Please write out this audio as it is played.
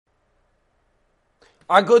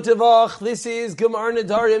Agotavach, this is Gemar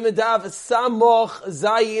Nedarim Daf Samoch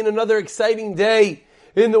Zayin, another exciting day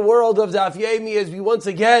in the world of Daf Yomi as we once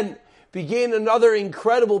again begin another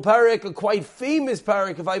incredible parak, a quite famous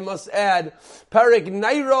parak, if I must add, parak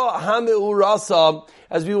Naira HaMe'urasa,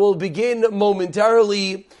 as we will begin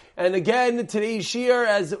momentarily. And again, today's shir,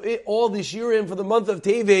 as all the shirim for the month of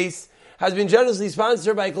Teves, has been generously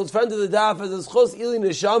sponsored by a close friend of the Daf as a Schos Ili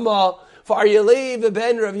Neshama, for Aryalev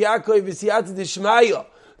ben Rav Yaakov V'siyata Dishmaya.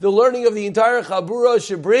 The learning of the entire Chabura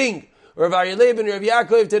should bring Rav Aryalev ben Rav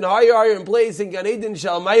Yaakov to an higher place in Gan Eden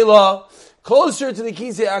Shalmaila, closer to the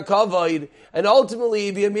Kisei HaKavod, and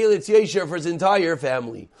ultimately be a Melitz Yesher for his entire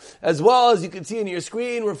family. As well, as you can see on your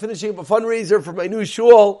screen, we're finishing up a fundraiser for my new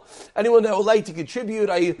shul. Anyone that would like to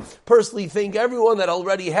contribute, I personally thank everyone that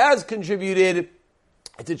already has contributed.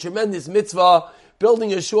 It's a tremendous mitzvah,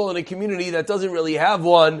 building a shul in a community that doesn't really have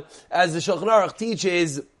one. As the Shulchan Aruch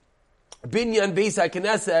teaches, Binyan Beis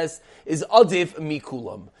HaKnesses is Adif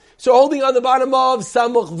Mikulam. So holding on the bottom of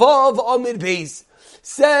Samuch Vav Amid Beis,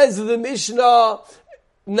 says the Mishnah,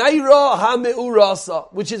 Naira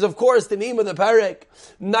HaMe'urasa, which is of course the name of the parak.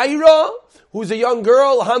 Naira, who's a young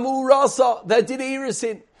girl, HaMe'urasa, that did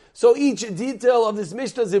Eirisin. So each detail of this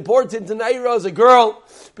Mishnah is important. Naira is a girl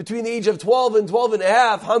between the age of 12 and 12 and a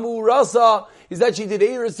half. HaMe'urasa is that she did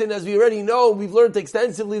Eirisin. As we already know, we've learned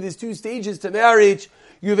extensively, there's two stages to marriage.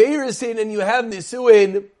 You have Eirisin and you have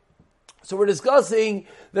Nisuin. So we're discussing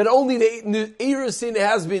that only the Eirisin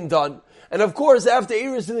has been done. And of course, after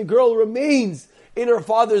Eirisin, the girl remains in her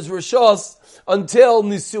father's Rishos until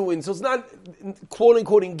Nisuin. So it's not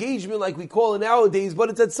quote-unquote engagement like we call it nowadays, but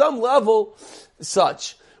it's at some level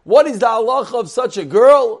such. What is the halacha of such a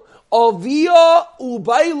girl? Avia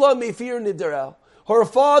ubayla mefir nidara. Her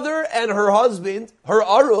father and her husband, her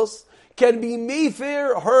arus, can be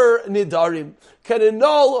mefer her nidarim, can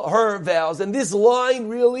annul her vows. And this line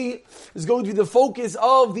really is going to be the focus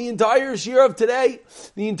of the entire shir of today.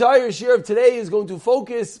 The entire shir of today is going to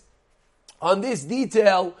focus on this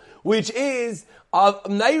detail, which is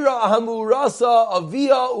Naira HaMe'urasa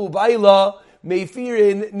Avia Ubayla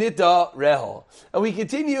Mefirin Nita Reho. And we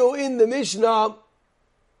continue in the Mishnah,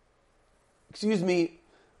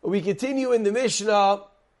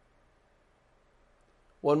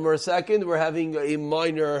 one more second, we're having a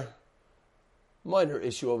minor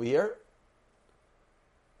issue over here.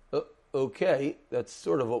 Okay, that's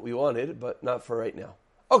sort of what we wanted, but not for right now.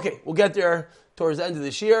 Okay, we'll get there towards the end of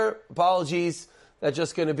this year. Apologies. That's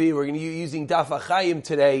just going to be, we're going to be using Daf HaChaim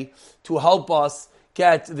today to help us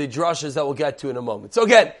get the drushes that we'll get to in a moment. So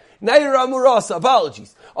again, Naira HaMe'urasa,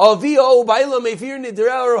 apologies. Avio Baila Mefir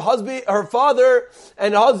Nidara, her father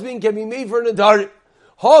and husband can be made for Nidar.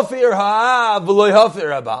 Hafir Ha'av V'loy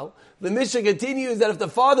Hafir Habal. The Mishnah continues that if the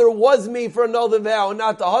father was made for another vow and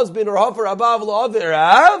not the husband, or Hafir Habav V'lo Hafir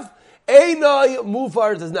Ha'av, Einai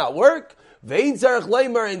Mufar does not work. Vein Tzarech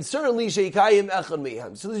Leimer, and certainly Sheikayim Echad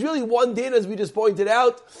Mehem. So there's really one din, as we just pointed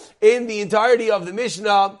out, in the entirety of the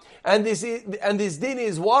Mishnah, and this din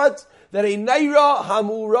is what? That a Naira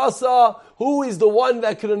HaMe'urasa, who is the one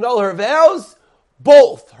that could annul her vows?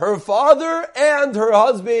 Both her father and her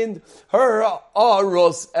husband, her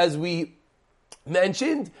arus, as we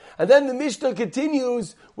mentioned. And then the Mishnah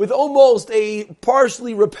continues with almost a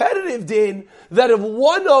partially repetitive din, that if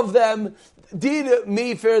one of them did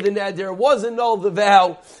mefer the neder, was annulled the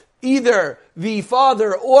vow, either the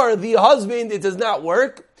father or the husband, it does not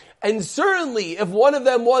work. And certainly, if one of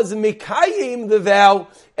them was mekayim the vow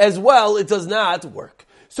as well, it does not work.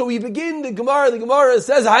 So we begin the Gemara. The Gemara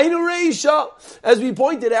says, Hainu Reisha, as we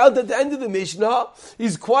pointed out at the end of the Mishnah,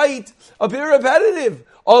 is quite a bit repetitive.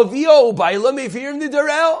 Avio Baila Mefir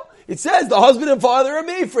Nidarel. It says the husband and father are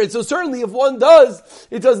made for it. So certainly if one does,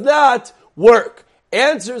 it does not work.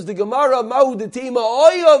 Answers the Gemara,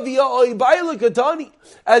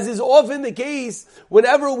 as is often the case,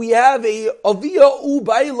 whenever we have a avia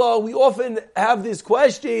ubayla, we often have this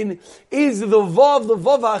question, is the vav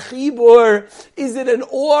achibur, is it an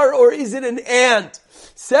or is it an and?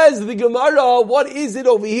 Says the Gemara, what is it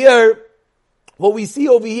over here? What we see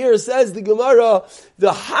over here, says the Gemara,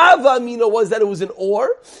 the Havamina was that it was an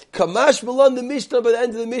or. Kamash Malan the Mishnah, by the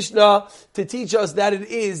end of the Mishnah, to teach us that it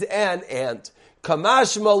is an and.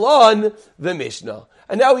 Kamash Malan, the Mishnah.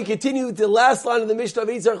 And now we continue with the last line of the Mishnah,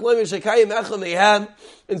 and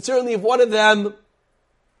certainly if one of them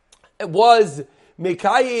was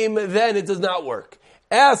Mekayim, then it does not work.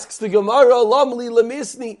 Asks the Gemara, Lamli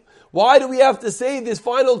Lamisni, why do we have to say this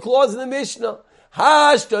final clause in the Mishnah?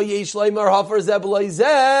 Hashta yesh leimar hafar zeh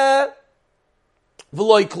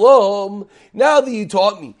v'loy klom. Now that you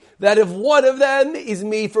taught me that if one of them is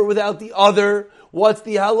mefer without the other, What's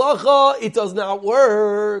the halacha? It does not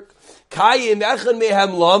work. Kayim echad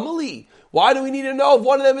mehem lamali. Why do we need to know if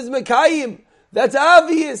one of them is mekayim? That's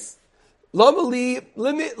obvious. Lamali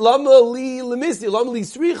lemisti, lamali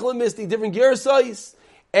srich lemisti, different gear size.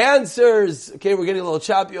 Answers. Okay, we're getting a little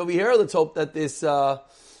choppy over here. Let's hope that this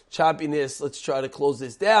choppiness, let's try to close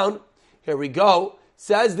this down. Here we go.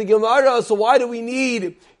 Says the Gemara, so why do we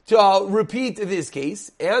need to repeat this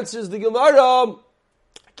case? Answers the Gemara,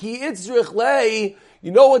 ki itzrich lei.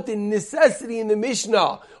 You know what the necessity in the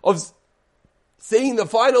Mishnah of saying the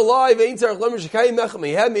final lie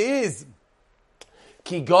is?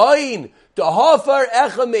 Ki goin dehafar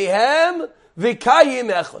echa mehem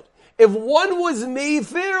v'kayim echad. If one was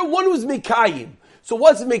mefer, one was mekayim. So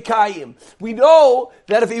what's mekayim? We know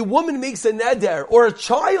that if a woman makes a neder, or a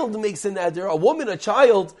child makes a neder, a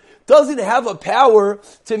child, doesn't have a power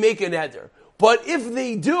to make a neder. But if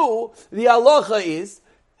they do, the halacha is,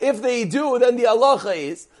 then the halacha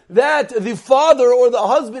is that the father or the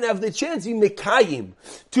husband have the chance to mekayim,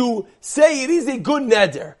 to say it is a good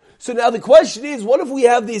neder. So now the question is, what if we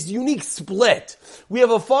have this unique split? We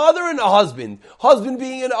have a father and a husband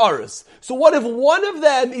being an aris. So what if one of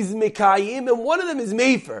them is mekayim and one of them is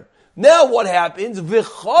mefer? Now what happens?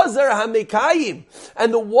 V'chazar ha-mekayim.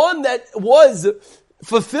 And the one that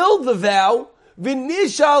fulfilled the vow,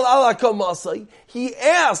 v'nishal al hakamasai, he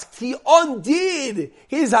undid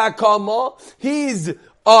his hakama, his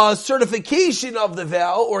certification of the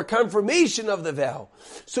vow, or confirmation of the vow.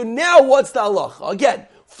 So now what's the halacha? Again,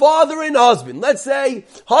 father and husband. Let's say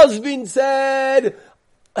husband said,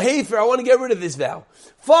 Hefer, I want to get rid of this vow.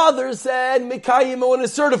 Father said, Mekayim, I want to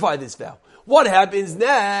certify this vow. What happens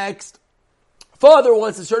next? Father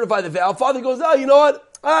wants to certify the vow. Father goes, oh, you know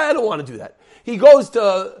what? I don't want to do that. He goes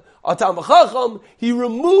to a Talmid Chacham. He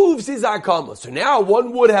removes his akama. So now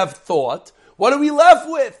one would have thought, what are we left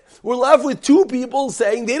with? We're left with two people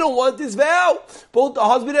saying they don't want this vow. Both the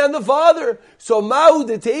husband and the father. So ma'u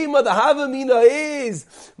the tema, the havamina is,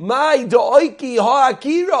 my da'oiki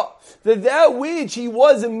ha'akira. That which he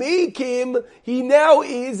was a mekim, he now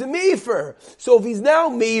is a mefer. So if he's now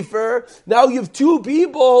mefer, now you have two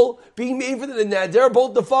people being mefer to the neder,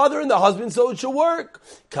 both the father and the husband, so it should work.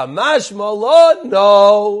 Kamash malon,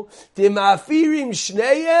 no. Timafirim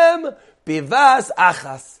shneim, bivas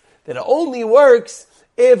achas. That it only works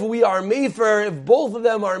if we are mefer, if both of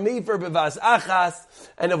them are mefer bivas achas,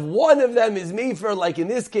 and if one of them is mefer, like in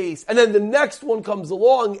this case, and then the next one comes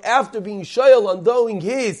along after being shayel on doing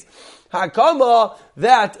his hakama,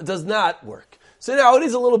 that does not work. So now it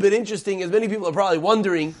is a little bit interesting, as many people are probably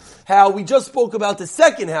wondering, how we just spoke about the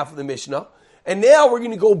second half of the Mishnah, and now we're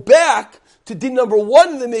going to go back to din number 1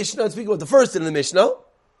 in the Mishnah and speak about the first in the Mishnah.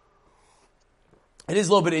 It is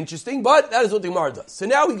a little bit interesting, but that is what the Gemara does. So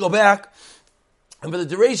now we go back, and for the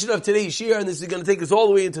duration of today's shir, and this is going to take us all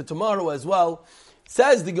the way into tomorrow as well,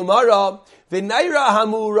 says the Gemara, V'naira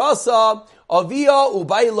hamurasa avia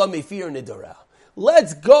ubayla mefir nidara.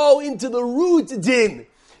 Let's go into the root din.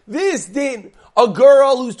 This din, a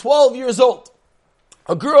girl who's 12 years old,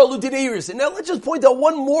 a girl who did Eris. And now let's just point out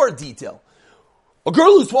one more detail. A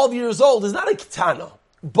girl who's 12 years old is not a ketana,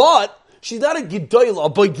 but she's not a gedola, a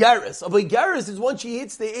boigaris. A boigaris is when she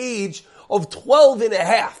hits the age of 12 and a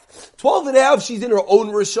half. 12 and a half, she's in her own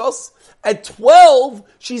rishos. At 12,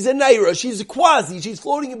 she's a naira. She's a quasi. She's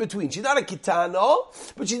floating in between. She's not a kitana,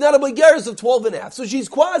 but she's not a boigaris of 12 and a half. So she's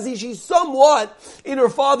quasi. She's somewhat in her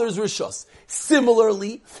father's rishos.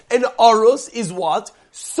 Similarly, an arus is what?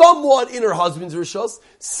 Somewhat in her husband's rishos,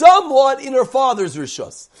 somewhat in her father's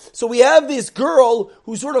rishos. So we have this girl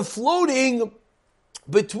who's sort of floating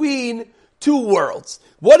between two worlds.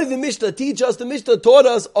 What did the Mishnah teach us? The Mishnah taught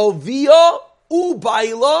us Ovia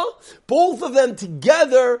Ubaila. Both of them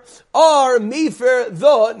together are Mefer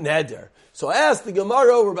the Neder. So I asked the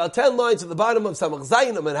Gemara, we're about 10 lines at the bottom of Samach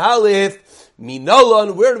Zayin and Halif,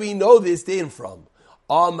 Minolan, where do we know this din from?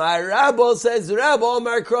 Amar Rabba says, Rabba,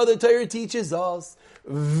 Amar Kra, the Torah teaches us.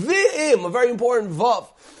 V'im, a very important vav.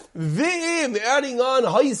 V'im, adding on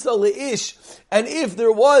Haisa le'ish, and if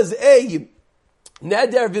there was a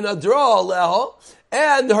neder v'nadra leha,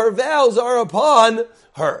 and her vows are upon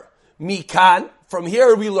her. Mikan, from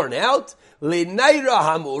here we learn out, le'naira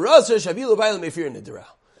hamurasa shavilu b'ayla mefir nidra.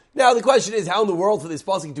 Now the question is, how in the world for this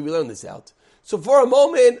pasuk do we learn this out? So for a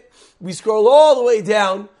moment, we scroll all the way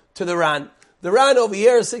down to the Ran. The Ran over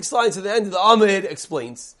here, 6 lines at the end of the Amid,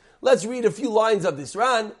 explains. Let's read a few lines of this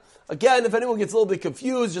Ran. Again, if anyone gets a little bit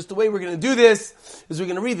confused, just the way we're going to do this is we're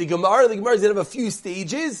going to read the Gemara. The Gemara is going to have a few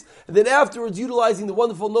stages, and then afterwards, utilizing the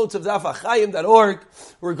wonderful notes of dafachayim.org,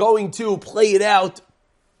 we're going to play it out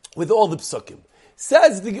with all the psukim.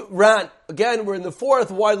 Says the Ran, again, we're in the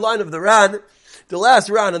 4th wide line of the Ran. the last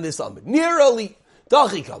round on this Amid. Nearly,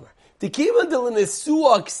 Dachi Kamar. Tekivan de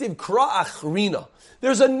l'nesua ksiv kra achrina.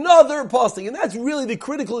 There's another pasuk, and that's really the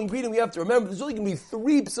critical ingredient we have to remember. There's only going to be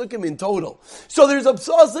 3 psukim in total. So there's a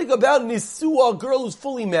pasuk about nisua, a girl who's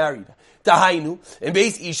fully married. Tahainu, and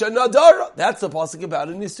base isha nadara. That's the pasuk about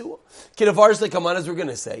a nisua. Kidavarsh lekaman, as we're going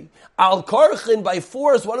to say. Al karchin, by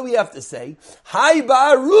force, what do we have to say? Hai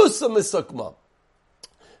ba'arusa mesukma.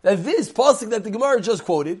 That this pasuk that the Gemara just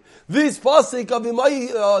quoted, this pasuk of Imai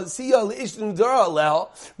Siya L'Ish Nudara Aleh,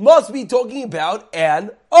 must be talking about an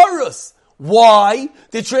arus. Why?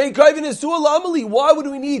 The trade kaivin is too alamali. Why would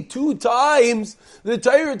we need 2 times the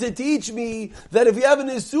Torah to teach me that if you have a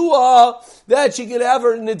nisua, that she can have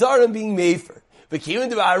her nidarim being mefer? But even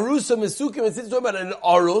the arusa mesukim, and since we're talking about an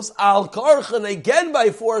arus, al karchan, again by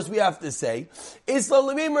force we have to say, it's the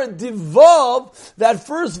lememar divav, that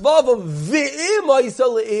first vav of ve'im ha'isa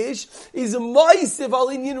le'ish, is ma'isiv al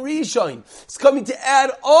inyan rishain. It's coming to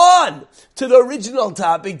add on to the original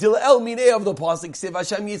topic, til el minei of the pasuk, siv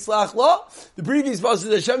Hashem yitzlach la, the previous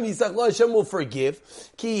pasuk, Hashem yitzlach la, Hashem will forgive,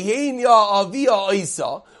 ki hein ya avia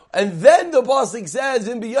ha'isa, and then the pasuk says,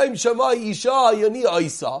 "In b'yayim shamai isha yoni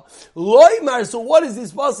aisa." Loimar. So what does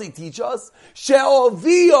this pasuk teach us?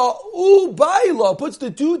 She'avia u'bayla puts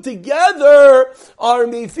the 2 together. Are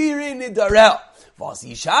mefirin nidarel.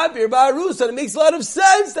 Vasi shabir ba'arusa. It makes a lot of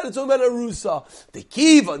sense that it's talking about arusa. The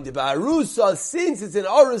kivan the ba'arusa, since it's an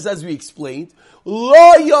arus as we explained.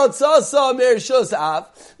 Lo yatzasa mer shosav.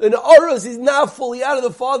 An arus is not fully out of the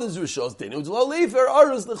father's rishos.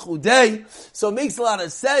 So it makes a lot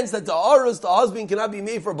of sense that the arus, the husband, cannot be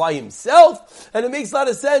made for by himself, and it makes a lot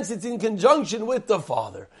of sense it's in conjunction with the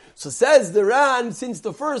father. So says the Ran, since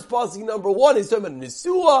the first pasuk number 1 is talking about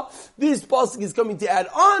nisua, this pasuk is coming to add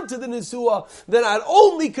on to the nisua. Then not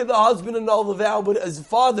only could the husband annul the vow, but as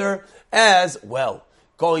father as well.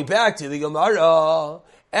 Going back to the Gemara.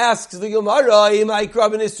 Asks the Gemara,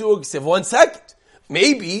 one second.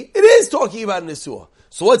 Maybe it is talking about Nisua.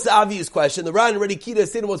 So what's the obvious question? The Ran already Kita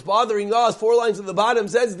said what's bothering us. 4 lines at the bottom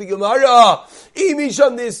says the Gemara,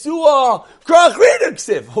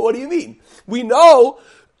 what do you mean? We know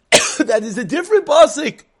that is a different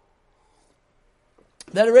pasuk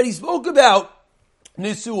that already spoke about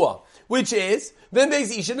Nisua, which is then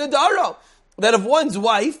Isha Nadara, that if one's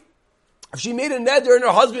wife, if she made a neder in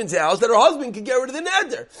her husband's house, that her husband could get rid of the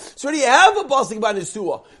neder. So already have a pasuk about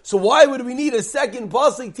nisua. So why would we need a second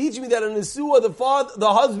pasuk teaching me that a nisua, the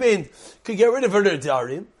husband could get rid of her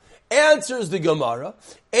nedarim? Answers the Gemara,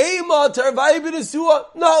 Ema tarvai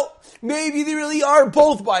b'nisua. No, maybe they really are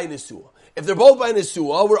both by nisua. If they're both by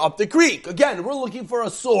nisua, we're up the creek. Again, we're looking for a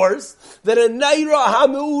source that a naira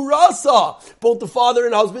hamu rasa, both the father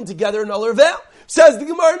and husband together annul their vow. Says the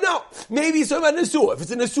Gemara, no. Maybe it's talking about Nisua. If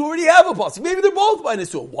it's a Nisua, we already have a pasuk. Maybe they're both by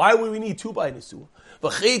Nisua. Why would we need 2 by Nisua?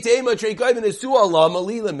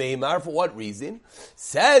 For what reason?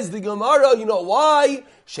 Says the Gemara, you know why?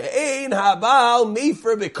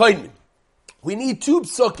 We need 2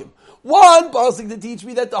 psukim. One pasuk to teach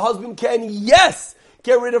me that the husband can, yes,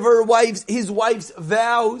 get rid of his wife's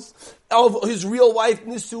vows, of his real wife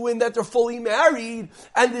Nisuin, that they're fully married.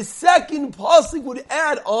 And the second pasuk would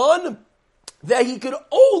add on that he could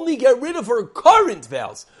only get rid of her current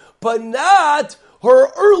vows, but not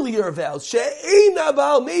her earlier vows. She'eina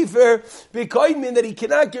ba'al mefer b'koymin, that he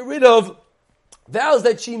cannot get rid of vows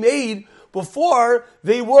that she made before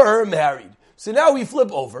they were married. So now we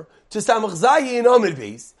flip over to Samach Zayin Amid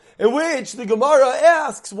Beis, in which the Gemara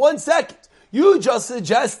asks, 1 second, you just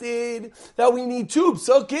suggested that we need 2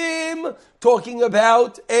 psukim talking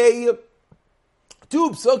about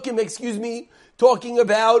talking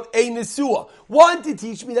about a nisua. 1 to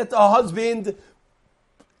teach me that the husband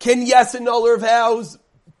can yes annul her vows,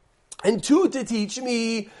 and 2 to teach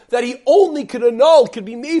me that he only could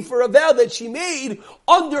be made for a vow that she made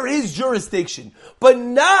under his jurisdiction, but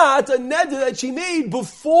not a neder that she made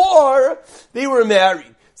before they were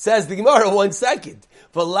married. Says the Gemara, 1 second.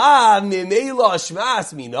 Once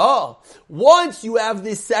you have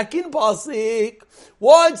the second pasuk,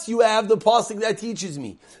 once you have the pasuk that teaches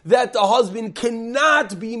me that the husband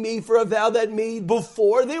cannot be made for a vow that made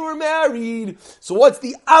before they were married, so what's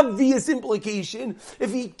the obvious implication?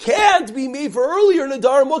 If he can't be made for earlier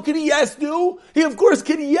nadarim, what can he yes do? He of course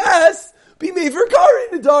can yes be made for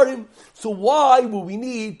current nadarim. So why will we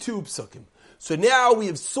need 2 psukim? So now we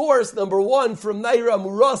have source number 1 from Naira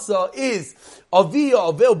Murasa is Avia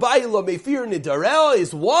Avel Baila Mefir Nidarel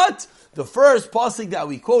is what? The first pasuk that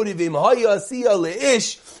we quoted, V'imhaya siya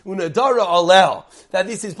leish unadara alel, that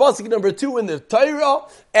this is pasuk number 2 in the Torah,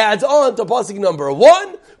 adds on to pasuk number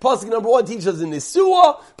 1. Pasuk number 1 teaches us in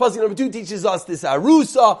Nisua. Pasuk number 2 teaches us this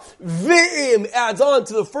Arusa. V'im adds on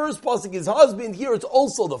to the first pasuk, his husband. Here it's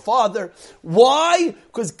also the father. Why?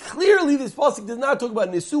 Because clearly this pasuk does not talk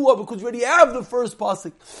about Nisua, because we already have the first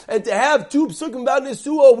pasuk. And to have 2 psukim about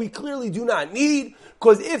Nisua, we clearly do not need.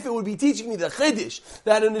 Because if it would be teaching me the Chiddush,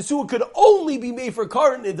 that a Nisua could only be made for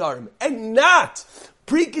current Nidarim, and not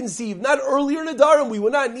preconceived, not earlier Nidarim, we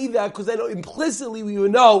would not need that, because then implicitly we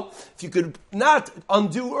would know, if you could not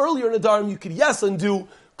undo earlier Nidarim, you could yes undo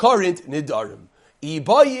current Nidarim.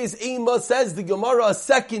 Ibayis Ema says the Gemara, a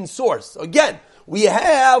second source. Again, we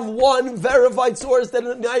have one verified source that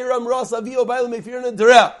Nairam Ras Avio Bailam Efir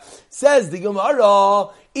Nadra. Says the Gemara,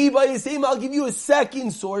 Ibayis Ema, I'll give you a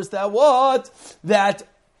second source that what? That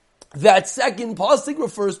second pasuk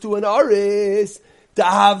refers to an aris. The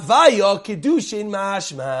Havaya Kedushin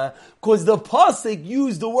Mashma, because the pasuk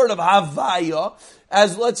used the word of Havaya,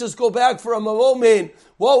 as let's just go back for a moment.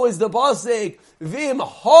 What was the pasuk? Vim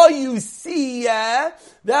Hayusiya.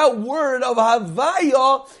 That word of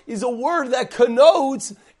Havaya is a word that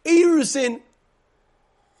connotes Erusin.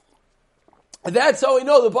 That's how we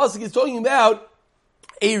know the pasuk is talking about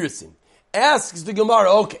Erusin. Asks the Gemara,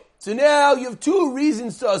 okay, so now you have 2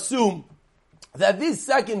 reasons to assume that this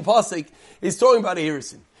second pasuk is talking about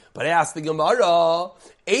Erusin. But ask the Gemara,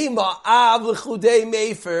 Ema av l'chudei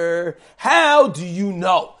mefer, how do you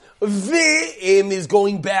know? V'im is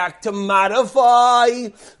going back to modify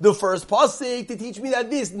the first pasuk to teach me that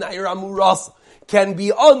this Nair Amuras can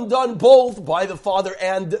be undone both by the father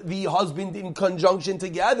and the husband in conjunction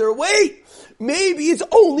together. Wait, maybe it's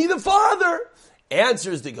only the father.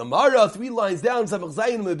 Answers the Gemara 3 lines down, Samach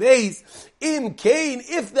Zayin Mebeis, Im Kain,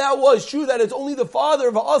 if that was true, that it's only the father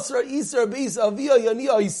of Asra, Isra, Beis, Avia,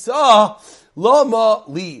 Yania, Isa, Lama,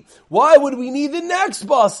 Li. Why would we need the next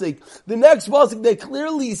pasuk? The next pasuk that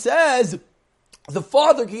clearly says the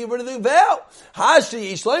father can get rid of the vow.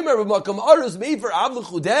 Hashi Yishleimer b'makam aros made for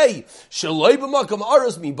avluchudei shaloi b'makam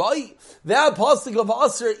aros mibai. That pasuk of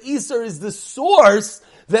Asra, Isra is the source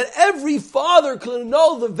that every father can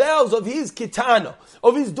annul the vows of his kitana,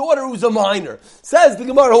 of his daughter who's a minor. Says the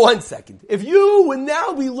Gemara, 1 second. If you would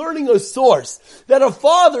now be learning a source that a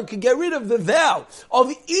father could get rid of the vow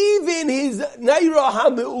of even his Naira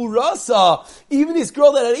HaMe'urasa, even this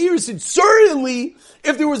girl that had Erusin, certainly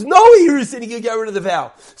if there was no Erusin, he could get rid of the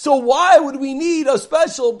vow. So why would we need a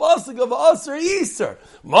special pasuk of Asr Easter?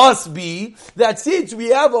 Must be that since we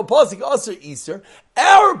have a pasuk Asr Easter,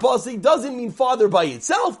 our pasuk doesn't mean father by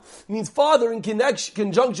itself, it means father in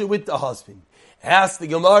conjunction with the husband. Ask the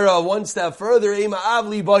Gemara 1 step further, Ema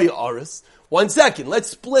Avli by Aris. 1 second, let's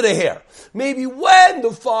split a hair. Maybe when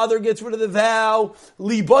the father gets rid of the vow,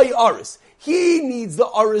 Li by Aris, he needs the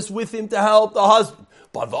Aris with him to help the husband.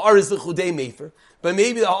 But the Aris the Chudei Mefer. But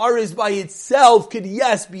maybe the Aris by itself could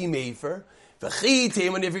yes be Mefer.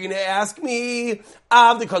 And if you're going to ask me,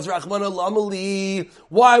 why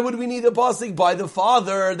would we need a pasuk by the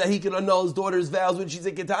father that he can annul his daughter's vows when she's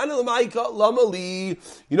a ketana lamali?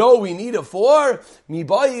 You know what we need it for?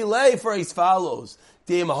 For as follows.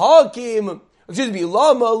 Lamali.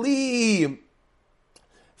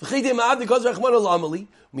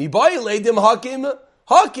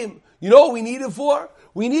 You know what we need it for?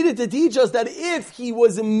 We needed to teach us that if he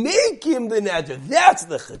was making the neder, that's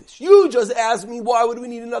the chiddush. You just asked me, why would we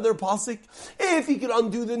need another pasuk? If he could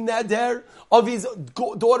undo the neder of his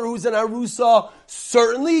daughter who's an arusa,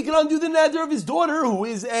 certainly he can undo the neder of his daughter who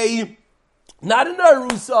is not an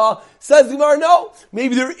arusa. Says the Gemara, no.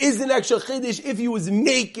 Maybe there is an extra chiddush if he was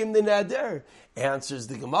making the neder. Answers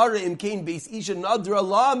the Gemara, Im Kain Beis Isha Nadra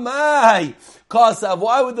Lamai. Kasav,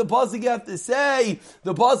 why would the pasuk have to say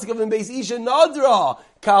the pasuk of Beis Isha Nadra?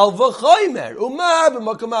 Kal v'chaymer umab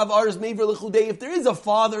makamav aris mever lechudei. If there is a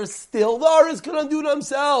father, still the aris can undo it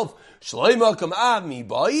himself. Shloima kamav mi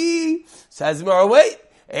bai. Says the Gemara, wait.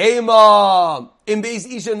 Ema in Beis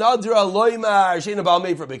Isha Nadra loymar sheina bal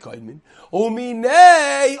mever bekaydmin.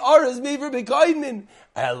 Uminei aris mever bekaydmin.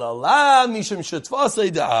 So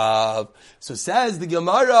says the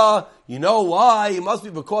Gemara, you know why? It must be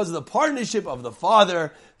because of the partnership of the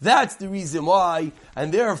father. That's the reason why.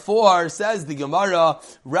 And therefore, says the Gemara,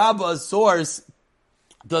 Rabbah's source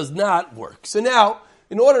does not work. So now,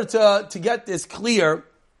 in order to get this clear,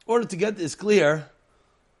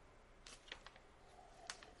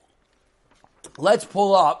 let's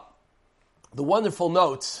pull up the wonderful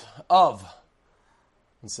notes of,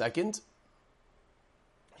 1 second.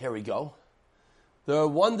 Here we go. The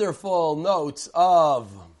wonderful notes of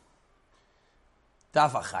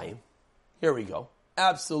Daf HaChaim. Here we go.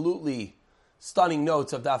 Absolutely stunning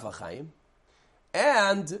notes of Daf HaChaim.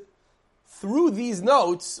 And through these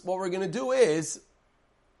notes, what we're going to do is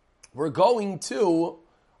we're going to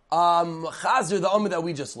chazer the Amud that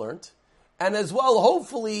we just learned, and as well,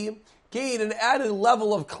 hopefully, gain an added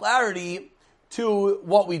level of clarity to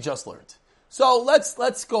what we just learned. So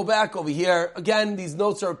let's go back over here. Again, these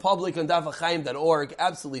notes are public on dafhachaim.org.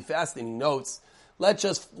 Absolutely fascinating notes. Let's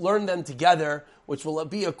just learn them together, which will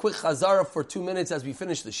be a quick chazara for 2 minutes as we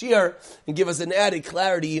finish the shiur and give us an added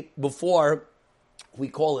clarity before we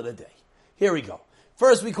call it a day. Here we go.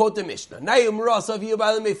 First, we quote the Mishnah.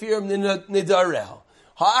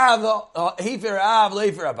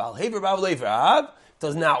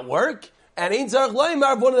 Does not work, and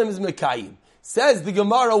one of them is Mekayim. Says the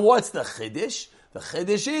Gemara, what's the Chiddush? The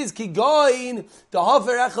Chiddush is Kigoin, the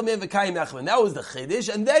Hafer Echamim V'Kayim Echamim. That was the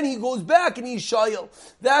Chiddush, and then he goes back and he's Shayil.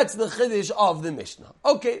 That's the Chiddush of the Mishnah.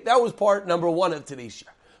 Okay, that was part number 1 of today's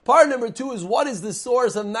share. Part number 2 is what is the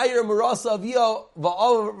source of Nair Marasa Aviyah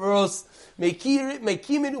Va'avros Mekimin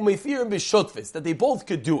Umefirim B'Shutfis, that they both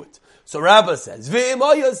could do it. So Rabbah says,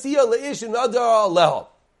 Ve'emaya Siya Le'ish Nadar Aleha.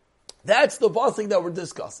 That's the pasuk that we're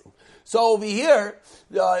discussing. So over here,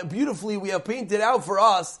 beautifully, we have painted out for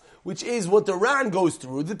us, which is what the Ran goes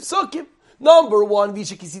through, the psukim. Number 1,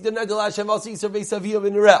 this is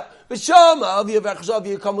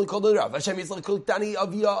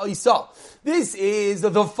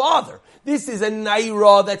the father. This is a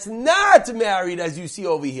naira that's not married, as you see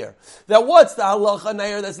over here. That what's the halacha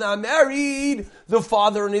naira that's not married? The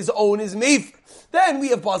father on his own is meif. Then we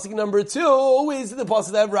have pasuk number 2, is the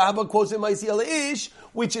pasuk that Rabbah quotes in Ma'aseh Ish,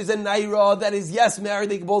 which is a naira that is yes married,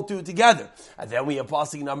 they can both do it together. And then we have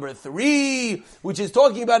pasuk number 3, which is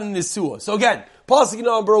talking about a nisua. So again, pasuk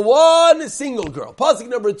number 1, single girl. Pasuk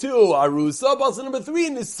number 2, arusa. Pasuk number 3,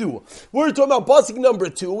 nisua. We're talking about pasuk number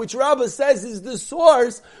 2, which Rabbah says is the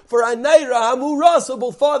source for a naira hamurasa,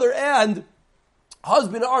 both father and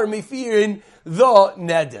husband are mefirin the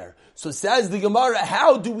neder. So says the Gemara,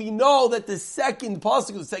 how do we know that the second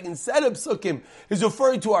pasuk, the second set of psukim, is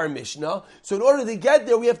referring to our Mishnah? So in order to get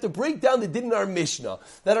there, we have to break down the din in our Mishnah.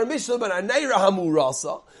 That our Mishnah,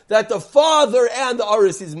 that the father and the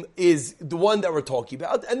aris is the one that we're talking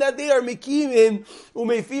about, and that they are mekimin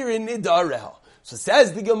umefirin nidareha. So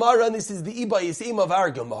says the Gemara, and this is the Iba Yisim of our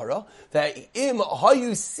Gemara, that im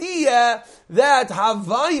hayusiya, that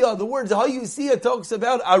Havaya, the words hayusiya talks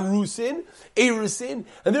about arusin, erusin,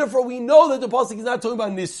 and therefore we know that the pasuk is not talking about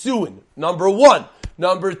nisuin. Number 1.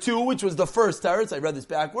 Number 2, which was the first teretz, I read this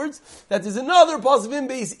backwards, that there's another pasuk in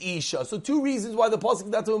base isha. So 2 reasons why the pasuk is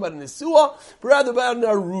not talking about a nisua, but rather about an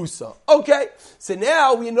arusa. Okay, so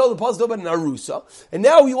now we know the pasuk is talking about an arusa, and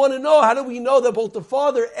now we want to know, how do we know that both the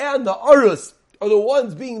father and the arus are the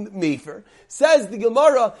ones being mefer? Says the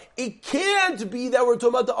Gemara, it can't be that we're talking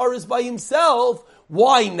about the aris by himself.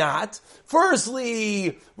 Why not?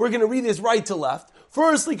 Firstly, we're going to read this right to left.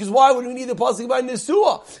 Firstly, because why would we need the pasuk by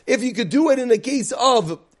Nesua? If you could do it in the case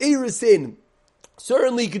of Erisin,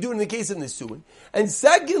 certainly you could do it in the case of Nesuin. And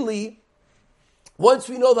secondly, once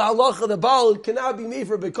we know the halacha, the Baal cannot be made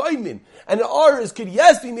for Bekaimin, and the Aris could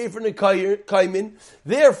yes be made for Nekaimin,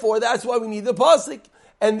 therefore that's why we need the pasuk.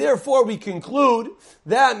 And therefore we conclude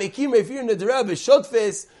that Mekim Mefir Nedereh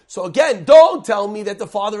B'Shotfis. So again, don't tell me that the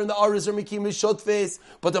father and the Aris are Mekim B'Shotfis,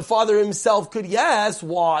 but the father himself could yes.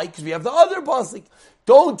 Why? Because we have the other pasuk.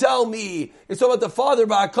 Don't tell me it's talking about the father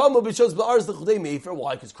Ba'akama B'Shotfis B'Aris L'Chudei Mefer.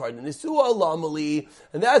 Why? Because Kardan Nisua Lamali.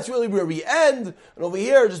 And that's really where we end. And over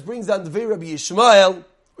here it just brings down the Vei Rabbi Yishmael,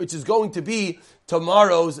 which is going to be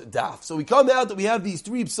tomorrow's daf. So we come out that we have these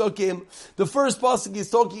 3 psukim. The first pasuk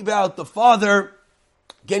is talking about the father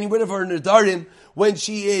getting rid of her nedarim when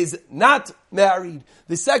she is not married.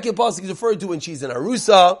 The second pasuk is referred to when she's in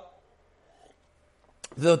arusa.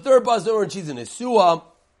 The third pasuk is when she's in Nesua.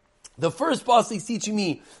 The first pasuk is teaching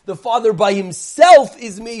me the father by himself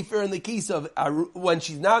is mefer in the case of when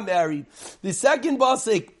she's not married. The second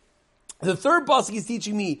pasuk, the third pasuk is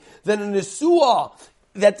teaching me that a Nesua,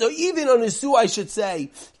 that even a Nesua, I should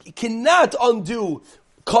say, cannot undo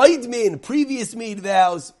kaidmin, previous made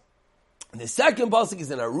vows. And the second pasuk is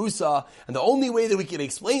in Arusa, and the only way that we can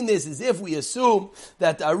explain this is if we assume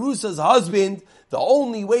that Arusa's husband, the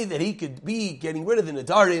only way that he could be getting rid of the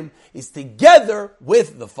Nadarim is together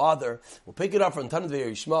with the father. We'll pick it up from Tanad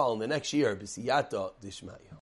V'Yishmael in the next year, B'siyata Dishmaya.